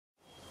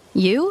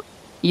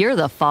You're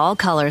the fall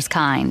colors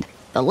kind,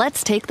 the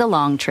let's take the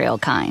long trail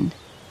kind,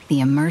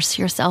 the immerse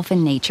yourself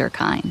in nature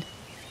kind,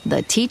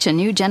 the teach a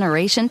new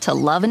generation to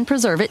love and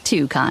preserve it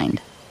too kind,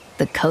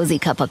 the cozy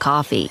cup of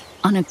coffee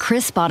on a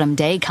crisp autumn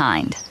day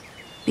kind,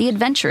 the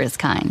adventurous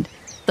kind,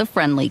 the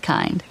friendly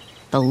kind,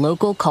 the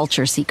local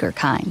culture seeker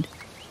kind,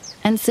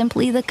 and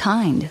simply the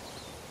kind.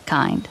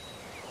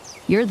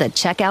 You're the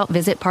check out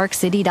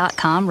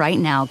visitparkcity.com right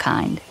now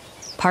kind.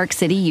 Park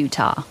City,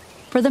 Utah,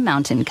 for the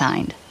mountain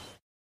kind.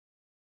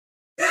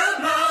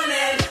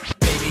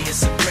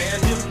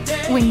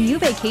 When you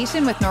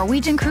vacation with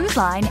Norwegian Cruise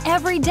Line,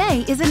 every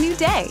day is a new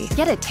day.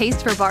 Get a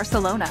taste for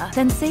Barcelona,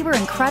 then savor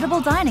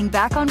incredible dining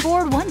back on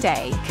board one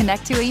day.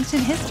 Connect to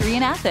ancient history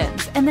in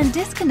Athens, and then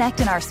disconnect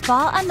in our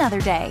spa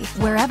another day.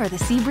 Wherever the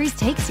sea breeze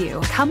takes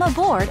you, come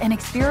aboard and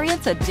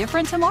experience a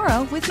different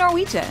tomorrow with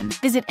Norwegian.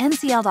 Visit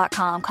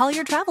ncl.com, call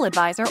your travel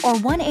advisor, or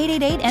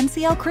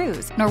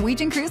 1-888-NCL-CRUISE.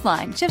 Norwegian Cruise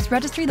Line. Ships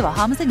registry the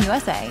Bahamas and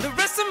USA. The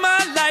rest of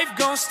my life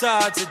gon'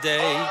 start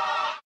today.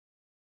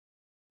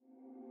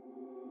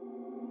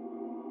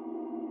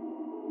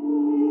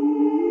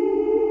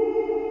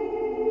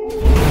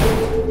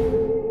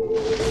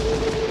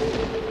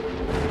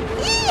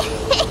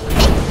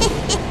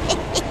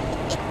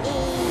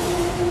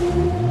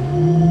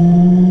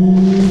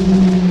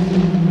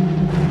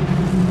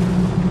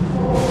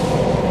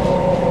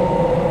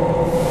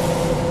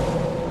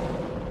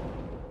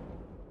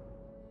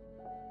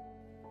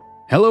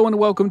 Hello and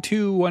welcome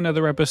to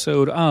another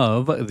episode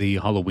of the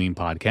Halloween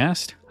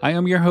Podcast. I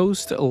am your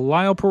host,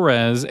 Lyle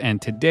Perez,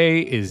 and today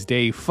is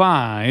day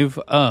 5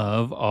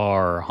 of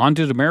our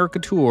Haunted America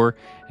tour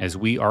as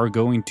we are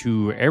going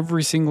to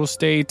every single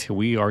state.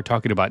 We are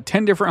talking about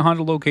 10 different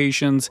haunted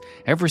locations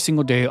every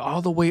single day,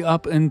 all the way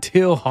up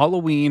until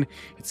Halloween.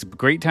 It's a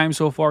great time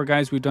so far,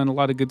 guys. We've done a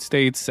lot of good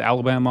states,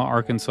 Alabama,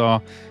 Arkansas.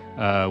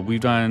 We've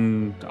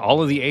done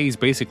all of the A's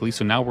basically,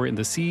 so now we're in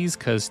the C's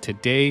because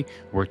today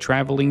we're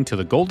traveling to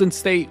the Golden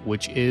State,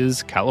 which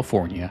is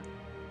California.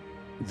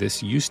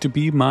 This used to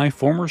be my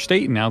former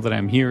state now that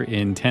I'm here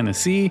in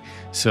Tennessee,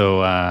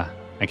 so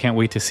I can't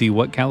wait to see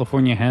what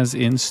California has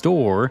in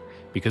store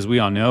because we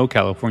all know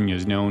California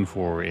is known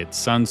for its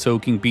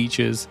sun-soaking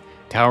beaches,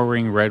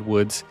 towering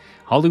redwoods,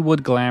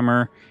 Hollywood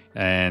glamour,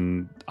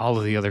 and all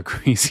of the other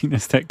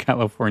craziness that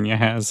California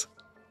has.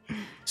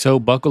 So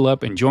buckle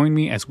up and join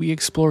me as we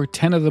explore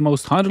 10 of the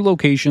most haunted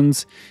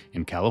locations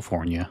in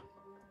California.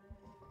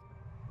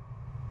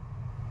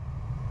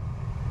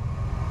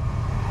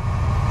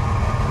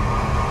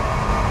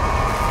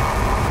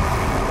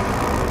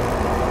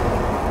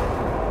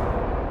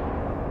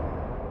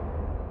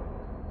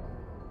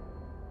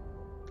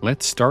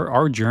 Let's start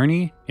our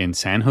journey in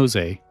San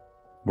Jose,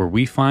 where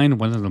we find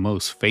one of the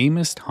most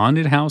famous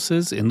haunted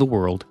houses in the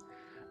world,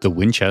 the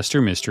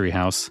Winchester Mystery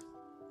House.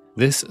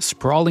 This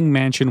sprawling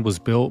mansion was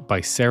built by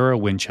Sarah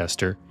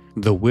Winchester,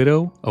 the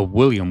widow of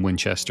William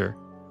Winchester,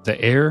 the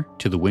heir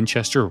to the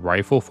Winchester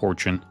rifle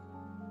fortune.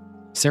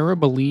 Sarah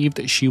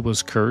believed she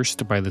was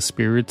cursed by the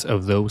spirits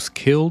of those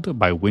killed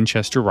by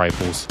Winchester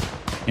rifles,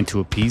 and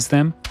to appease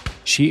them,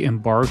 she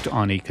embarked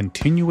on a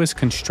continuous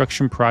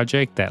construction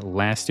project that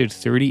lasted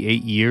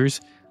 38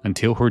 years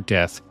until her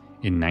death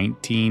in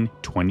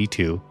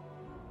 1922.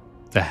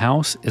 The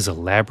house is a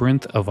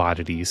labyrinth of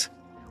oddities,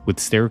 with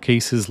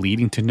staircases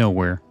leading to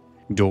nowhere,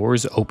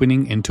 doors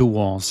opening into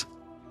walls,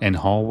 and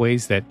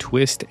hallways that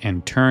twist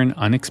and turn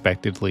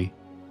unexpectedly.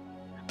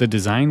 The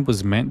design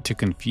was meant to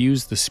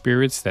confuse the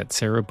spirits that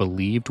Sarah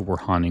believed were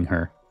haunting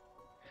her.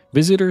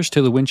 Visitors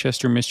to the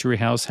Winchester Mystery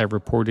House have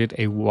reported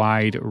a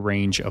wide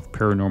range of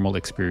paranormal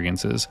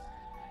experiences.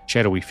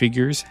 Shadowy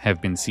figures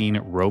have been seen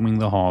roaming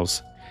the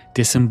halls,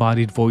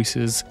 disembodied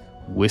voices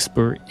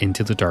whisper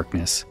into the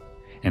darkness,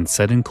 and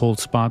sudden cold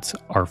spots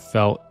are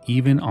felt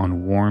even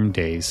on warm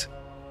days.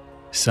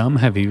 Some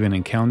have even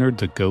encountered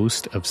the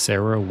ghost of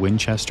Sarah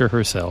Winchester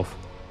herself,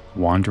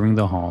 wandering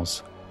the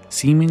halls,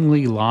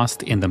 seemingly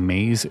lost in the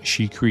maze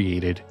she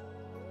created.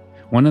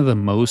 One of the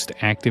most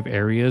active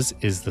areas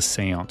is the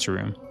seance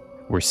room,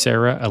 where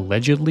Sarah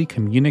allegedly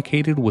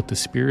communicated with the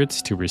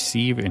spirits to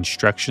receive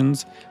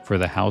instructions for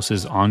the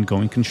house's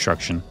ongoing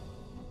construction.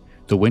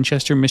 The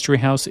Winchester Mystery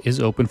House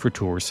is open for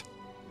tours,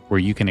 where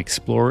you can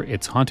explore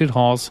its haunted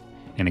halls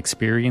and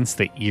experience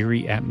the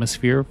eerie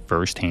atmosphere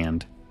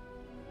firsthand.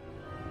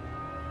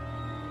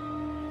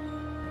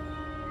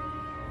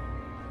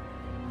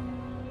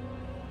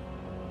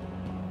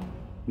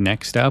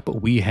 Next up,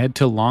 we head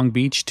to Long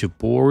Beach to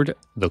board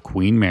the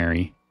Queen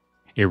Mary,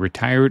 a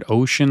retired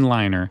ocean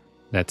liner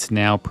that's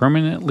now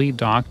permanently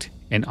docked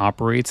and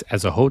operates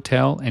as a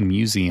hotel and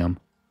museum.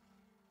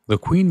 The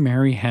Queen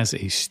Mary has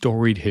a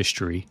storied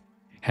history,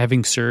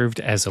 having served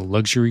as a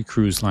luxury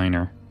cruise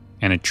liner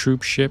and a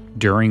troop ship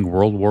during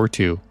World War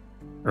II,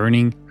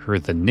 earning her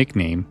the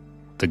nickname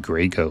the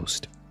Grey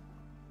Ghost.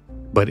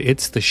 But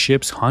it's the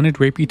ship's haunted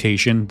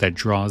reputation that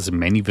draws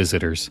many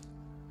visitors.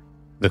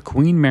 The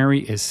Queen Mary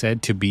is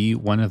said to be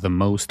one of the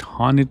most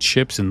haunted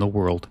ships in the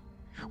world,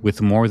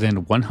 with more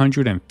than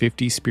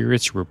 150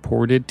 spirits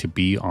reported to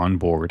be on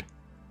board.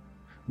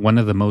 One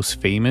of the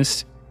most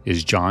famous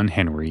is John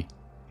Henry,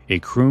 a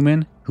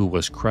crewman who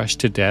was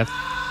crushed to death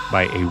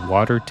by a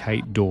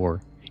watertight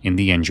door in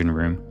the engine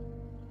room.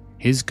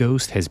 His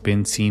ghost has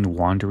been seen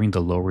wandering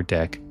the lower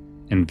deck,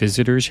 and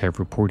visitors have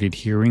reported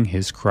hearing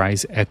his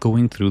cries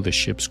echoing through the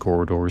ship's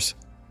corridors.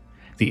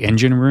 The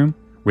engine room,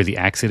 where the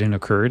accident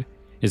occurred,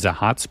 is a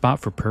hotspot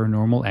for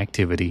paranormal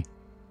activity.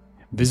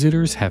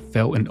 Visitors have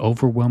felt an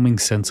overwhelming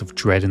sense of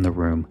dread in the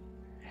room,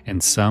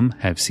 and some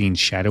have seen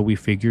shadowy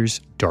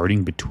figures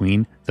darting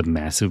between the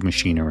massive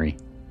machinery.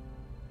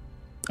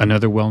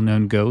 Another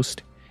well-known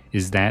ghost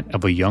is that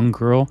of a young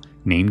girl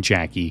named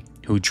Jackie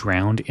who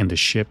drowned in the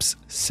ship's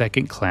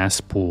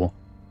second-class pool.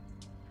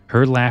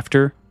 Her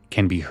laughter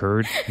can be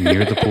heard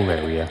near the pool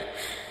area,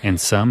 and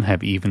some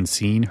have even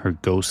seen her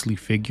ghostly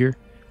figure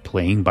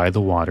playing by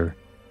the water.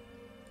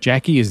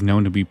 Jackie is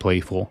known to be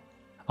playful,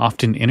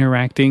 often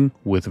interacting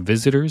with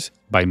visitors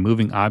by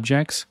moving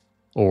objects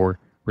or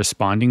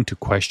responding to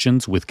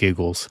questions with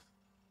giggles.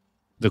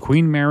 The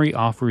Queen Mary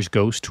offers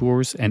ghost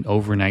tours and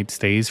overnight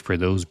stays for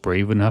those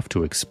brave enough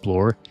to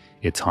explore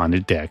its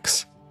haunted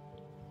decks.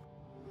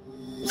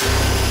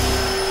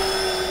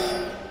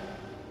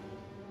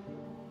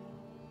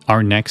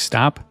 Our next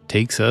stop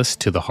takes us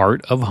to the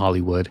heart of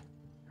Hollywood,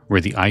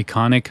 where the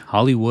iconic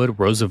Hollywood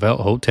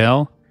Roosevelt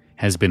Hotel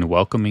has been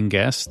welcoming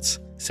guests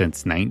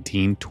since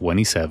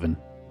 1927.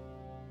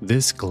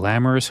 This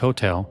glamorous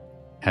hotel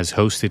has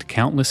hosted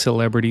countless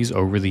celebrities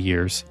over the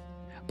years,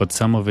 but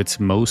some of its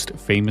most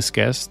famous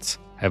guests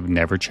have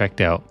never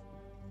checked out.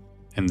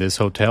 And this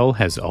hotel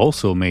has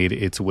also made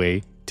its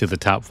way to the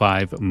top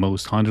 5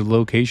 most haunted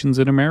locations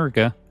in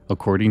America,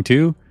 according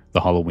to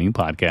the Halloween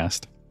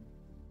podcast.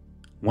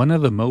 One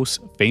of the most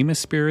famous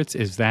spirits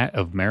is that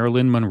of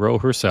Marilyn Monroe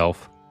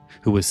herself,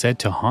 who is said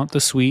to haunt the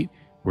suite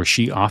where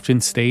she often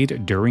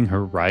stayed during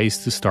her rise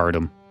to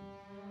stardom.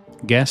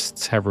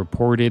 Guests have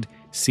reported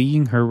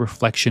seeing her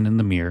reflection in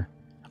the mirror,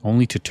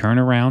 only to turn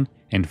around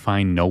and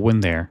find no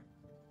one there.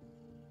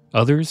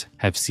 Others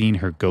have seen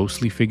her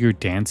ghostly figure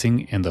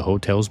dancing in the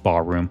hotel's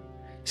ballroom,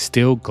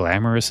 still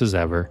glamorous as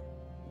ever.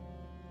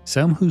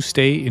 Some who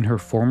stay in her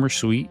former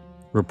suite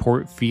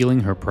report feeling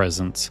her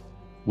presence,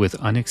 with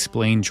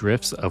unexplained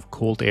drifts of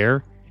cold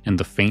air and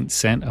the faint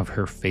scent of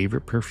her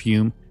favorite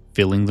perfume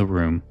filling the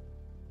room.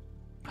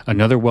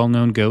 Another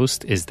well-known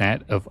ghost is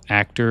that of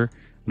actor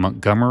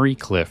Montgomery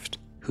Clift,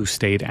 who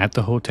stayed at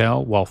the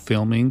hotel while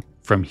filming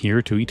From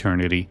Here to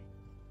Eternity.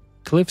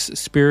 Clift's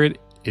spirit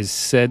is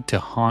said to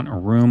haunt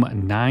room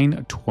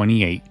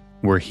 928,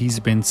 where he's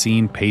been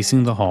seen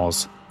pacing the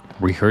halls,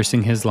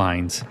 rehearsing his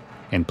lines,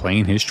 and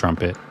playing his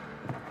trumpet.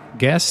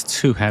 Guests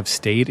who have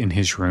stayed in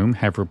his room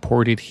have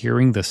reported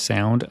hearing the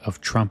sound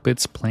of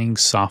trumpets playing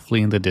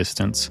softly in the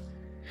distance,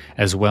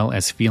 as well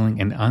as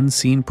feeling an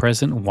unseen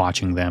presence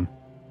watching them.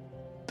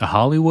 The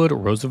Hollywood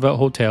Roosevelt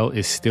Hotel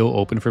is still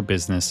open for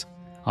business,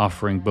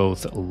 offering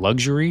both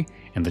luxury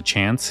and the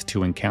chance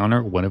to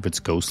encounter one of its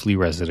ghostly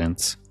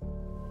residents.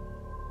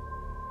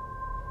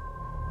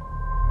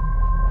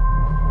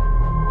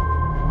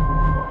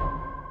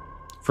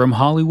 From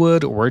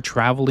Hollywood, we're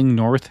traveling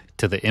north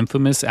to the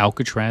infamous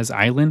Alcatraz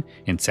Island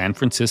in San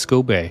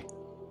Francisco Bay.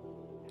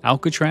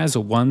 Alcatraz,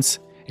 once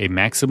a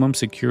maximum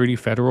security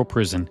federal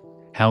prison,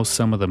 housed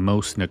some of the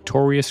most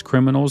notorious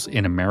criminals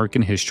in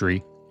American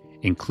history,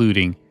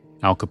 including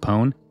Al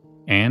Capone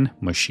and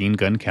Machine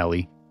Gun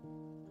Kelly.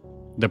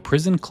 The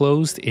prison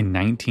closed in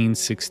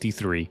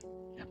 1963,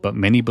 but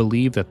many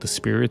believe that the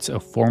spirits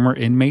of former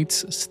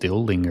inmates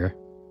still linger.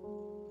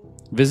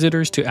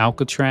 Visitors to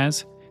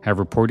Alcatraz have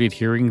reported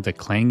hearing the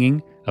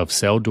clanging of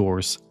cell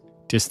doors,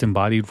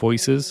 disembodied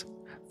voices,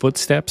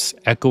 footsteps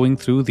echoing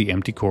through the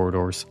empty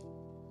corridors.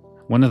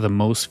 One of the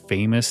most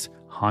famous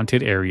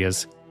haunted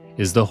areas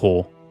is the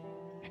Hole,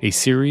 a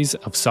series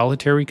of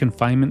solitary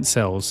confinement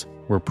cells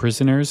where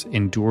prisoners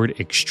endured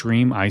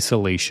extreme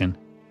isolation.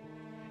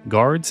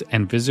 Guards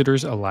and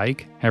visitors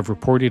alike have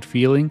reported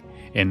feeling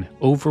an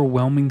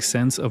overwhelming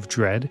sense of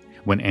dread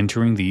when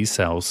entering these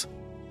cells,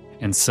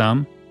 and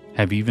some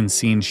have even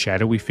seen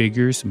shadowy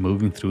figures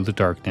moving through the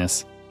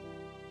darkness.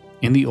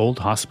 In the old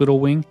hospital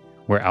wing,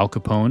 where Al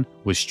Capone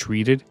was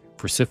treated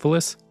for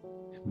syphilis,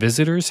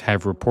 visitors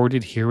have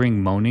reported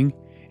hearing moaning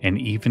and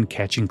even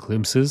catching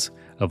glimpses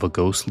of a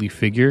ghostly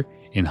figure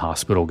in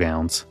hospital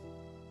gowns.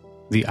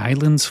 The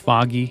island's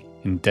foggy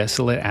and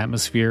desolate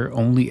atmosphere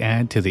only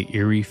add to the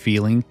eerie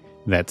feeling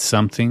that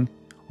something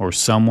or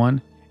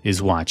someone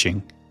is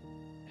watching.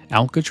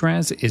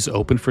 Alcatraz is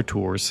open for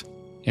tours,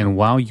 and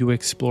while you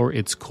explore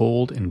its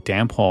cold and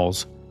damp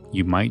halls,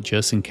 you might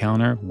just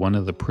encounter one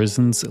of the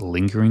prison's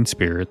lingering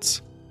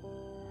spirits.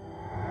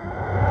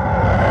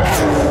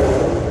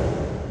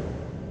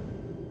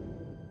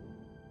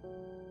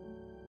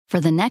 For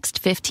the next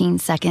 15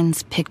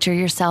 seconds, picture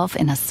yourself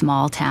in a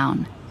small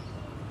town.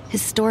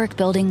 Historic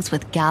buildings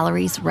with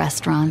galleries,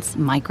 restaurants,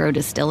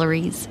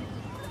 micro-distilleries.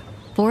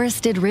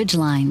 Forested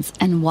ridgelines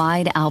and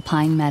wide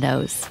alpine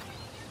meadows.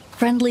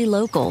 Friendly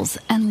locals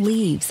and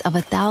leaves of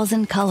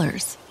 1,000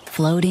 colors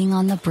floating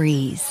on the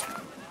breeze.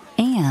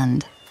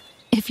 And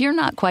If you're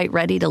not quite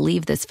ready to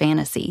leave this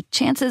fantasy,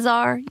 chances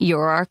are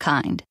you're our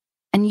kind.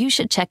 And you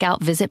should check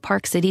out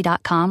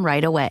visitparkcity.com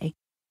right away.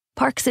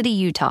 Park City,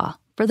 Utah,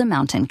 for the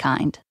mountain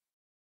kind.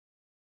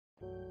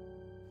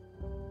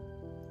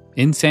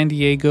 In San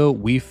Diego,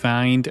 we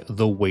find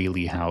the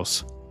Whaley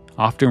House,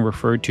 often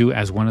referred to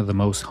as one of the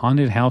most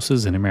haunted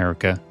houses in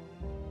America.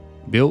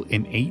 Built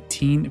in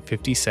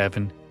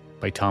 1857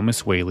 by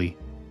Thomas Whaley,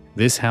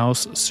 this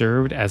house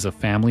served as a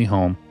family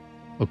home,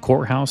 a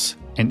courthouse,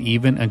 and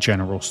even a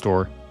general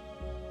store.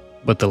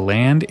 But the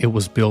land it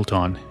was built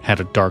on had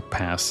a dark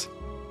past.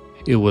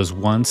 It was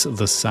once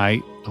the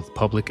site of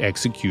public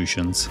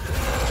executions.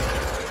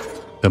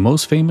 The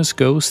most famous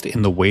ghost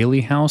in the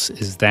Whaley House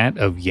is that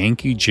of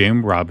Yankee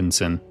Jim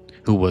Robinson,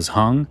 who was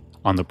hung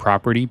on the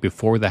property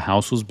before the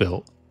house was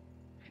built.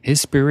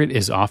 His spirit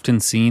is often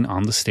seen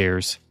on the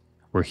stairs,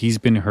 where he's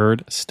been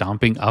heard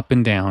stomping up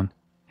and down,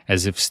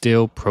 as if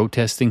still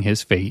protesting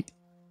his fate.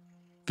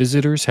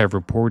 Visitors have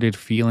reported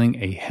feeling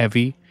a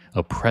heavy,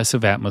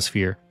 oppressive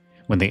atmosphere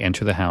when they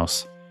enter the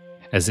house,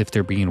 as if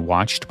they're being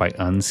watched by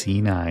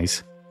unseen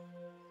eyes.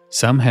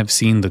 Some have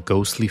seen the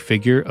ghostly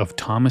figure of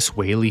Thomas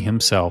Whaley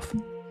himself,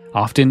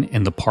 often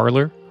in the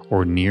parlor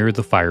or near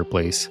the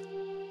fireplace,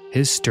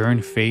 his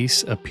stern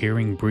face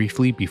appearing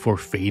briefly before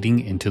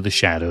fading into the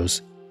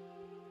shadows.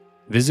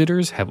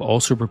 Visitors have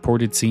also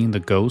reported seeing the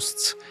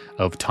ghosts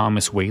of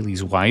Thomas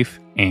Whaley's wife,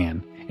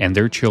 Anne, and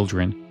their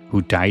children,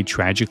 who died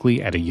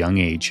tragically at a young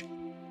age.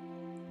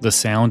 The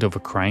sound of a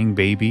crying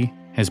baby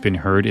has been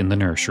heard in the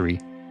nursery,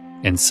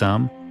 and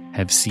some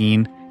have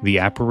seen the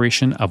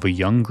apparition of a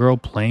young girl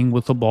playing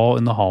with a ball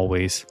in the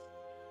hallways.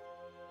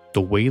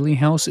 The Whaley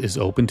House is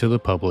open to the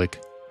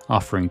public,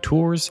 offering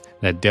tours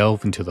that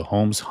delve into the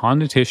home's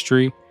haunted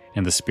history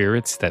and the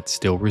spirits that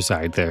still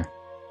reside there.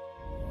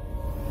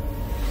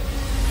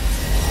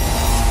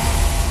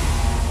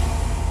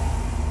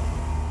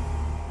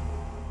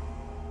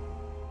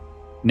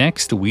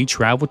 Next, we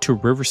travel to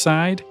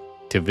Riverside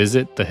to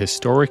visit the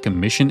historic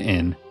Mission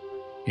Inn,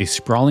 a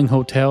sprawling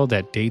hotel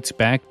that dates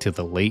back to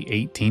the late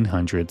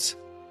 1800s.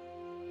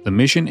 The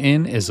Mission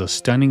Inn is a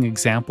stunning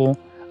example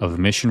of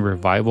Mission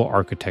Revival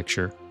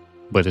architecture,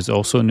 but is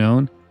also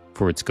known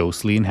for its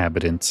ghostly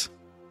inhabitants.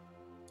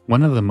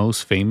 One of the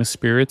most famous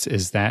spirits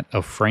is that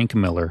of Frank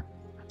Miller,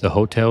 the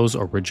hotel's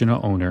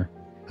original owner,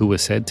 who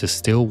was said to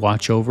still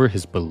watch over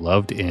his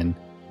beloved inn.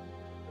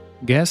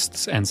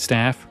 Guests and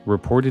staff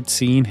reported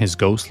seeing his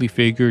ghostly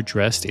figure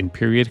dressed in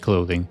period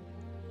clothing,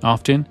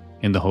 often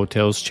in the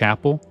hotel's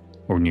chapel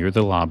or near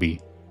the lobby.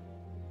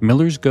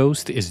 Miller's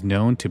ghost is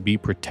known to be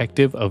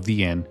protective of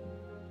the inn,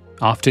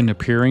 often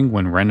appearing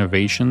when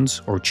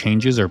renovations or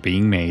changes are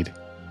being made,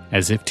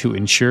 as if to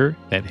ensure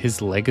that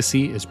his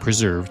legacy is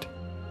preserved.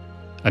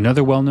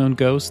 Another well-known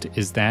ghost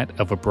is that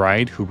of a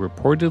bride who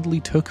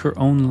reportedly took her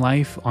own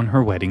life on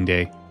her wedding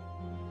day.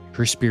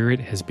 Her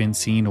spirit has been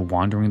seen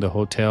wandering the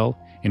hotel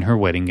in her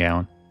wedding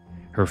gown,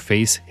 her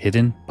face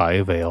hidden by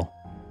a veil.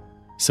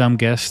 Some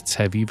guests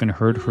have even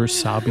heard her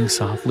sobbing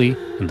softly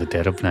in the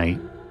dead of night,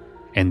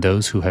 and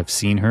those who have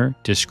seen her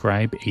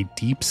describe a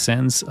deep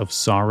sense of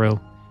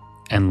sorrow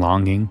and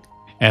longing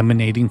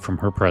emanating from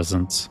her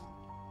presence.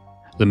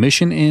 The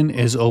Mission Inn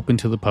is open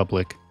to the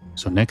public,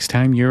 so next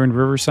time you're in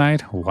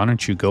Riverside, why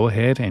don't you go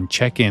ahead and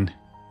check in?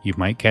 You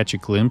might catch a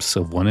glimpse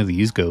of one of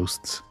these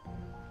ghosts.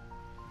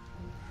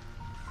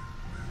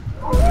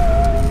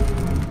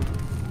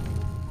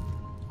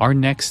 Our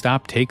next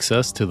stop takes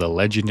us to the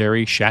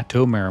legendary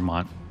Chateau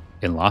Marmont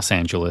in Los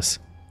Angeles,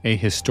 a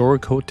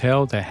historic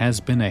hotel that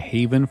has been a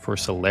haven for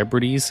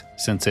celebrities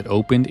since it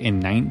opened in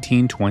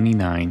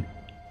 1929.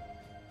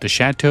 The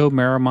Chateau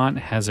Marmont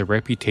has a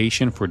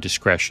reputation for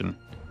discretion,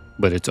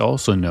 but it's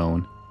also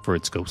known for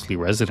its ghostly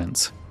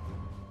residents.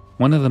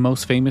 One of the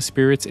most famous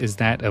spirits is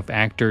that of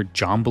actor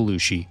John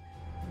Belushi,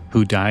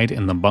 who died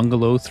in the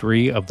Bungalow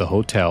 3 of the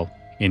hotel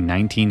in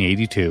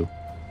 1982.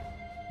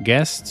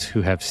 Guests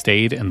who have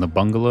stayed in the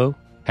bungalow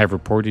have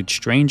reported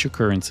strange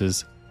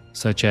occurrences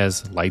such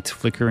as lights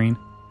flickering,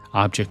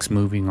 objects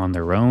moving on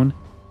their own,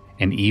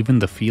 and even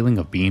the feeling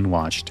of being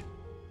watched.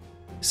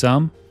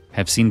 Some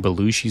have seen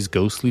Belushi's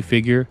ghostly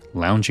figure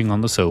lounging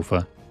on the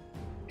sofa,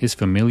 his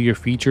familiar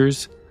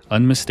features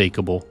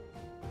unmistakable.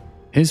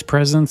 His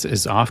presence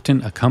is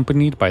often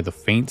accompanied by the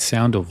faint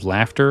sound of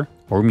laughter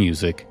or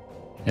music,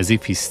 as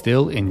if he's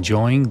still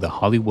enjoying the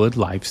Hollywood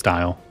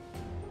lifestyle.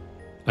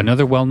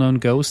 Another well-known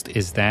ghost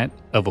is that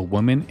of a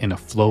woman in a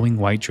flowing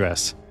white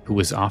dress who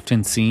is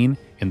often seen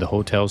in the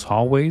hotel's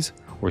hallways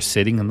or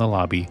sitting in the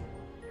lobby,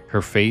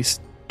 her face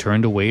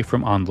turned away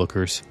from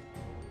onlookers.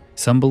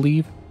 Some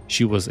believe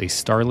she was a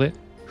starlet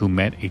who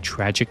met a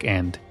tragic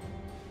end,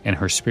 and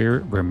her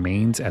spirit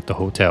remains at the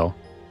hotel,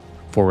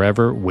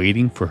 forever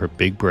waiting for her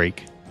big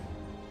break.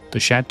 The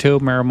Chateau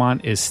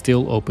Marmont is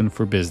still open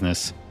for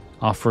business,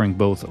 offering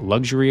both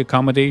luxury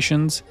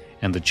accommodations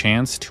and the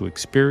chance to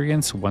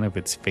experience one of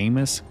its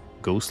famous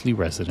ghostly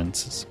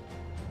residences.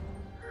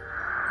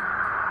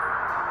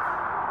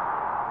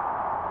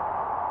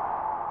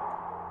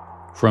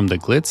 From the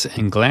glitz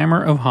and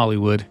glamour of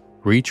Hollywood,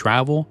 we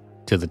travel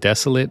to the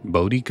desolate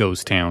Blvd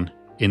ghost town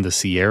in the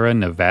Sierra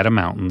Nevada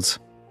mountains.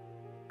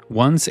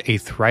 Once a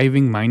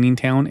thriving mining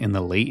town in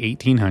the late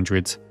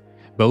 1800s,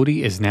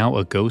 Blvd is now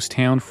a ghost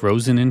town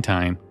frozen in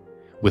time,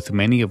 with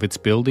many of its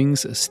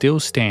buildings still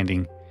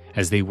standing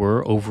as they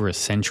were over a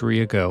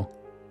century ago.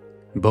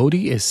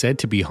 Blvd is said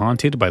to be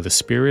haunted by the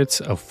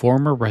spirits of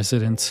former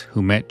residents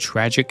who met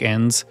tragic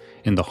ends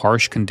in the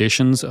harsh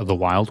conditions of the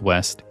Wild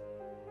West.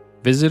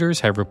 Visitors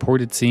have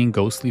reported seeing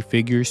ghostly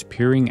figures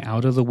peering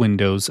out of the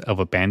windows of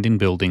abandoned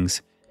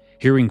buildings,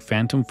 hearing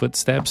phantom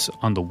footsteps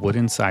on the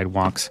wooden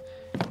sidewalks,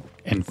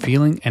 and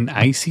feeling an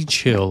icy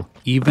chill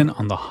even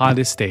on the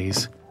hottest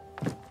days.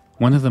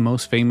 One of the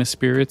most famous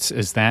spirits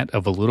is that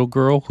of a little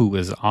girl who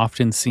is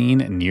often seen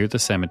near the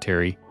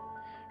cemetery,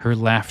 her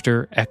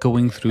laughter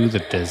echoing through the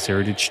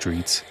deserted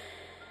streets.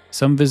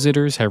 Some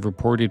visitors have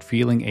reported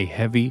feeling a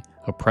heavy,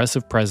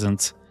 oppressive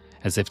presence,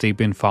 as if they've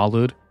been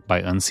followed by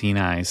unseen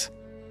eyes.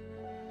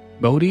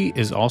 Blvd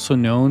is also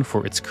known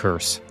for its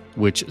curse,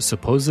 which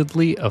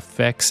supposedly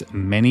affects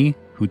many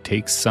who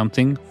take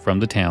something from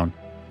the town,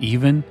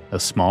 even a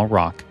small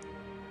rock.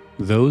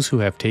 Those who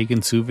have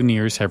taken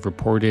souvenirs have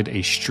reported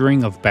a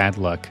string of bad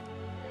luck,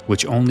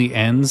 which only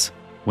ends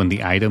when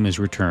the item is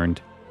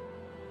returned.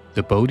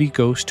 The Blvd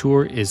Ghost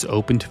Tour is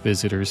open to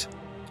visitors,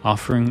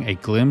 offering a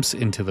glimpse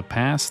into the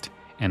past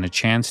and a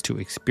chance to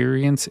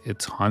experience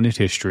its haunted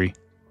history.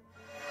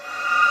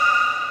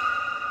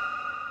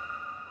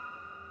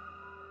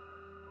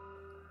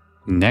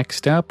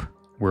 Next up,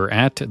 we're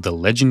at the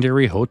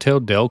legendary Hotel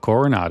del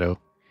Coronado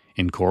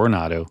in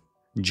Coronado,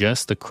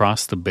 just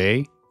across the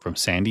bay from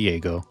San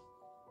Diego.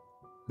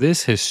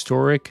 This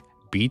historic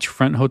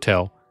beachfront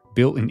hotel,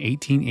 built in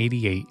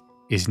 1888,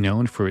 is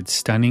known for its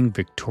stunning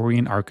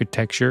Victorian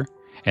architecture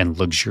and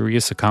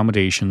luxurious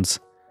accommodations,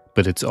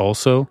 but it's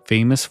also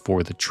famous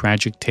for the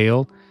tragic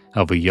tale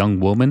of a young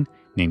woman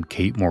named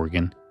Kate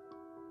Morgan.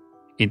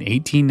 In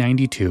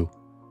 1892,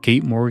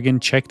 Kate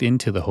Morgan checked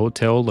into the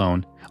hotel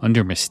alone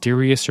under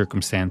mysterious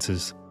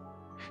circumstances.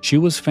 She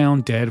was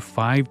found dead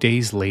 5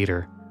 days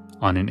later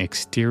on an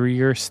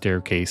exterior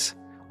staircase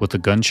with a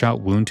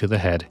gunshot wound to the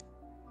head.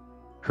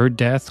 Her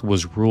death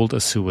was ruled a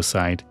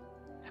suicide,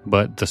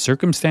 but the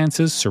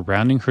circumstances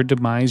surrounding her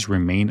demise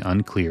remain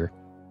unclear.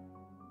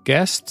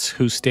 Guests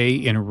who stay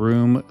in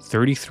room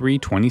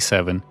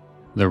 3327,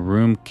 the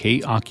room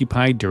Kate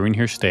occupied during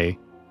her stay,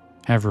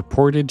 have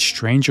reported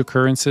strange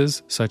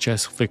occurrences such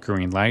as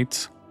flickering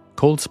lights,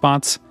 cold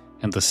spots,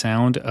 and the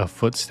sound of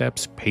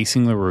footsteps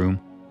pacing the room.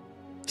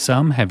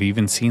 Some have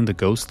even seen the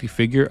ghostly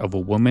figure of a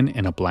woman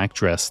in a black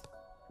dress,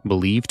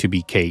 believed to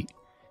be Kate,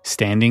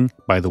 standing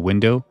by the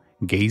window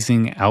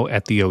gazing out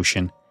at the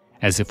ocean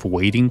as if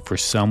waiting for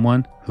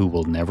someone who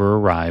will never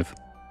arrive.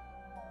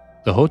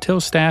 The hotel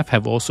staff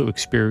have also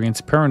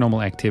experienced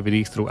paranormal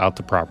activity throughout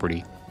the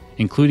property,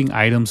 including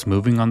items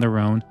moving on their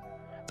own,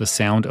 the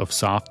sound of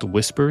soft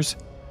whispers,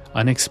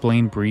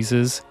 unexplained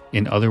breezes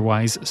in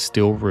otherwise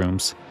still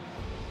rooms.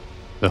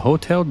 The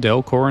Hotel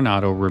del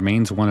Coronado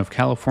remains one of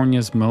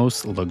California's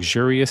most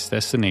luxurious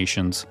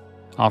destinations,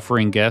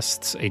 offering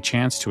guests a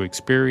chance to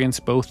experience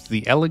both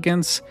the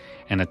elegance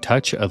and a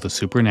touch of the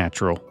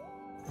supernatural.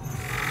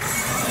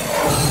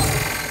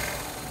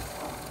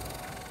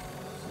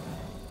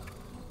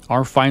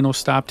 Our final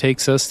stop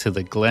takes us to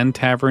the Glen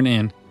Tavern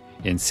Inn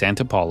in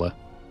Santa Paula,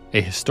 a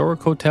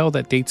historic hotel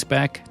that dates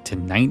back to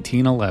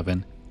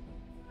 1911.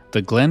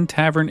 The Glen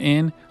Tavern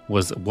Inn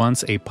was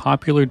once a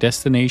popular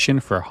destination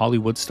for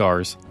Hollywood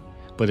stars,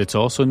 but it's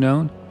also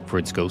known for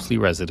its ghostly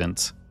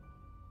residents.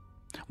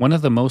 One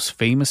of the most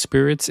famous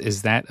spirits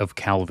is that of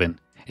Calvin,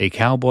 a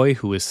cowboy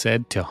who is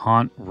said to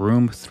haunt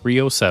room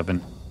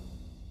 307.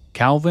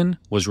 Calvin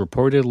was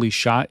reportedly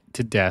shot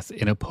to death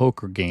in a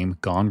poker game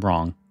gone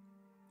wrong,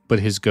 but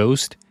his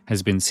ghost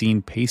has been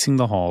seen pacing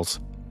the halls,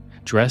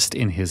 dressed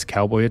in his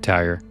cowboy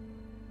attire.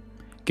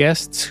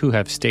 Guests who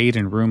have stayed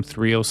in room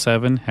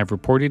 307 have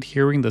reported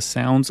hearing the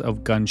sounds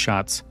of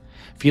gunshots,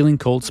 feeling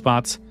cold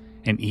spots,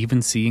 and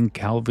even seeing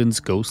Calvin's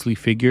ghostly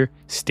figure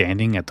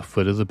standing at the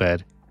foot of the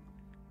bed.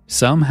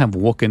 Some have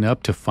woken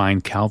up to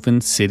find Calvin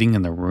sitting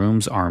in the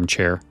room's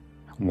armchair,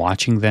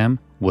 watching them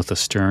with a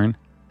stern,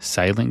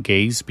 silent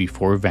gaze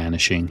before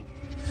vanishing.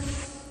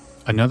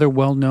 Another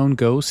well-known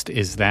ghost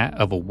is that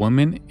of a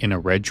woman in a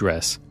red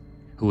dress,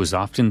 who is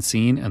often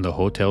seen in the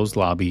hotel's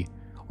lobby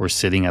or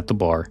sitting at the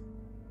bar.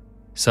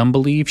 Some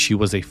believe she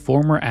was a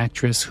former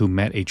actress who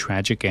met a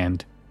tragic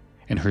end,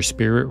 and her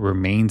spirit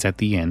remains at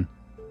the inn,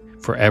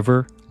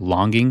 forever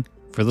longing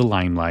for the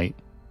limelight.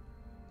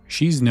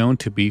 She's known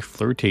to be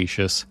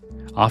flirtatious,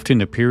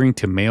 often appearing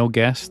to male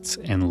guests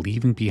and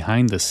leaving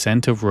behind the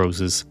scent of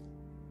roses.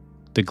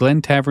 The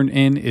Glen Tavern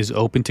Inn is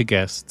open to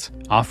guests,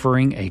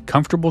 offering a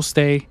comfortable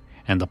stay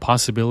and the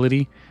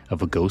possibility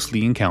of a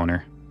ghostly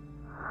encounter.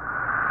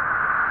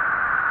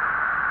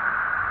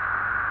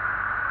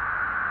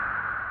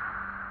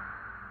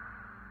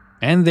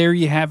 And there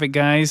you have it,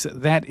 guys.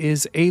 That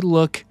is a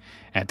look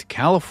at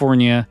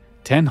California,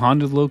 10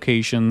 haunted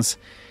locations.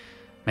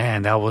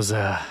 Man, that was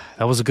a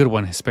good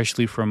one,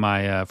 especially from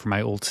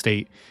my old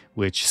state.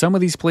 which some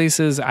of these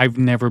places I've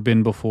never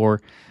been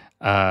before.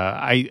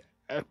 I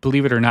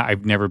believe it or not,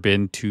 I've never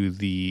been to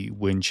the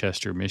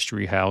Winchester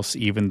Mystery House,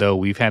 even though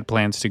we've had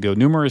plans to go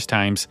numerous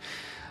times.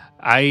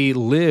 I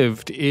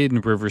lived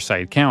in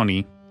Riverside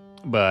County,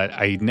 but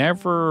I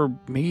never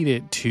made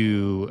it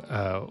to,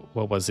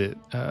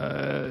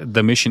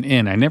 the Mission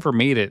Inn. I never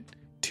made it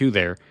to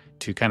there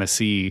to kind of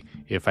see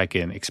if I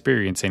can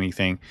experience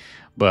anything.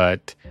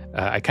 But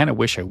I kind of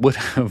wish I would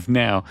have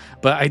now.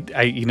 But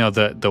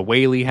the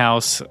Whaley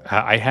House,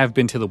 I have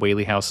been to the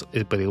Whaley House,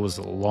 but it was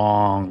a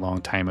long,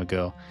 long time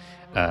ago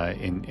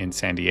in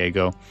San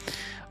Diego.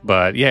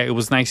 But yeah, it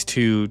was nice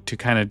to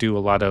kind of do a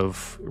lot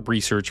of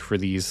research for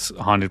these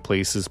haunted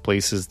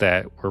places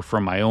that were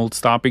from my old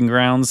stomping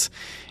grounds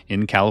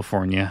in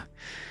California.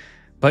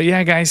 But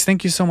yeah, guys,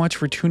 thank you so much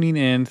for tuning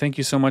in. Thank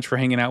you so much for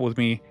hanging out with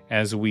me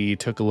as we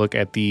took a look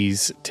at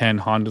these 10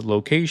 haunted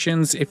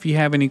locations. If you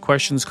have any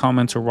questions,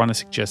 comments, or want to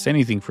suggest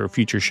anything for a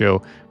future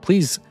show,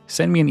 please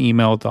send me an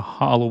email to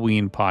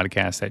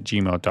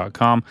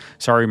halloweenpodcast@gmail.com.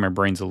 Sorry, my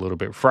brain's a little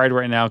bit fried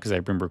right now because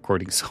I've been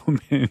recording so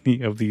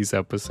many of these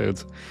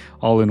episodes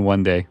all in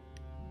one day.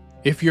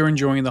 If you're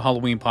enjoying the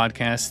Halloween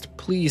podcast,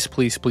 please,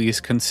 please, please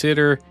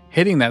consider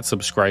hitting that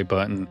subscribe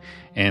button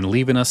and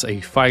leaving us a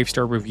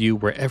 5-star review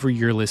wherever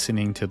you're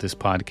listening to this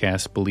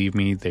podcast. Believe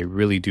me, they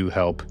really do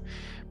help.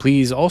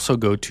 Please also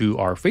go to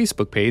our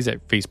Facebook page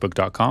at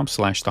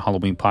facebook.com/The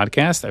Halloween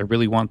Podcast. I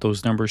really want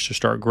those numbers to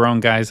start growing,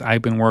 guys.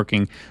 I've been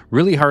working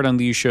really hard on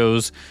these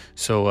shows,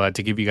 so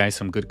to give you guys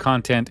some good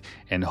content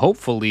and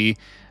hopefully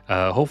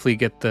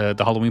get the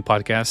Halloween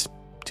podcast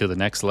to the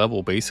next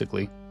level,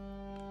 basically.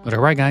 But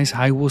all right, guys,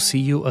 I will see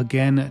you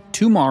again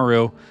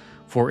tomorrow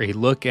for a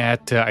look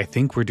at, I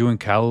think we're doing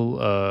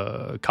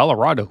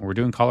Colorado. We're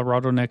doing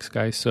Colorado next,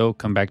 guys. So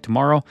come back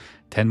tomorrow.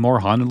 10 more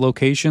haunted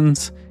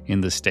locations in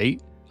the state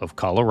of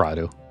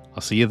Colorado.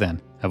 I'll see you then.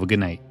 Have a good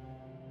night.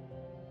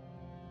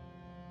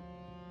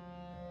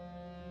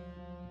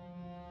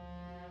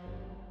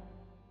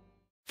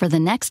 For the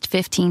next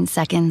 15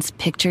 seconds,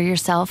 picture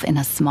yourself in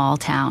a small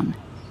town.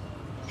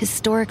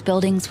 Historic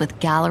buildings with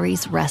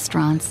galleries,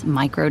 restaurants,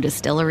 micro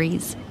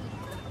distilleries,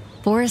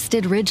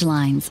 forested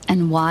ridgelines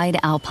and wide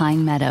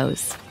alpine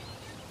meadows,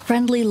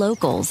 friendly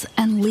locals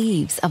and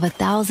leaves of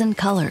 1,000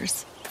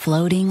 colors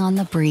floating on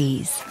the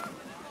breeze.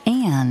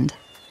 And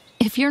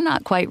if you're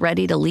not quite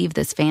ready to leave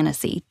this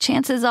fantasy,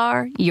 chances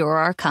are you're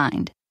our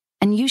kind.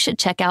 And you should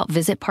check out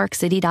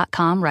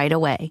visitparkcity.com right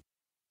away.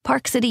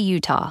 Park City,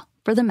 Utah,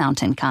 for the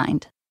mountain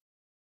kind.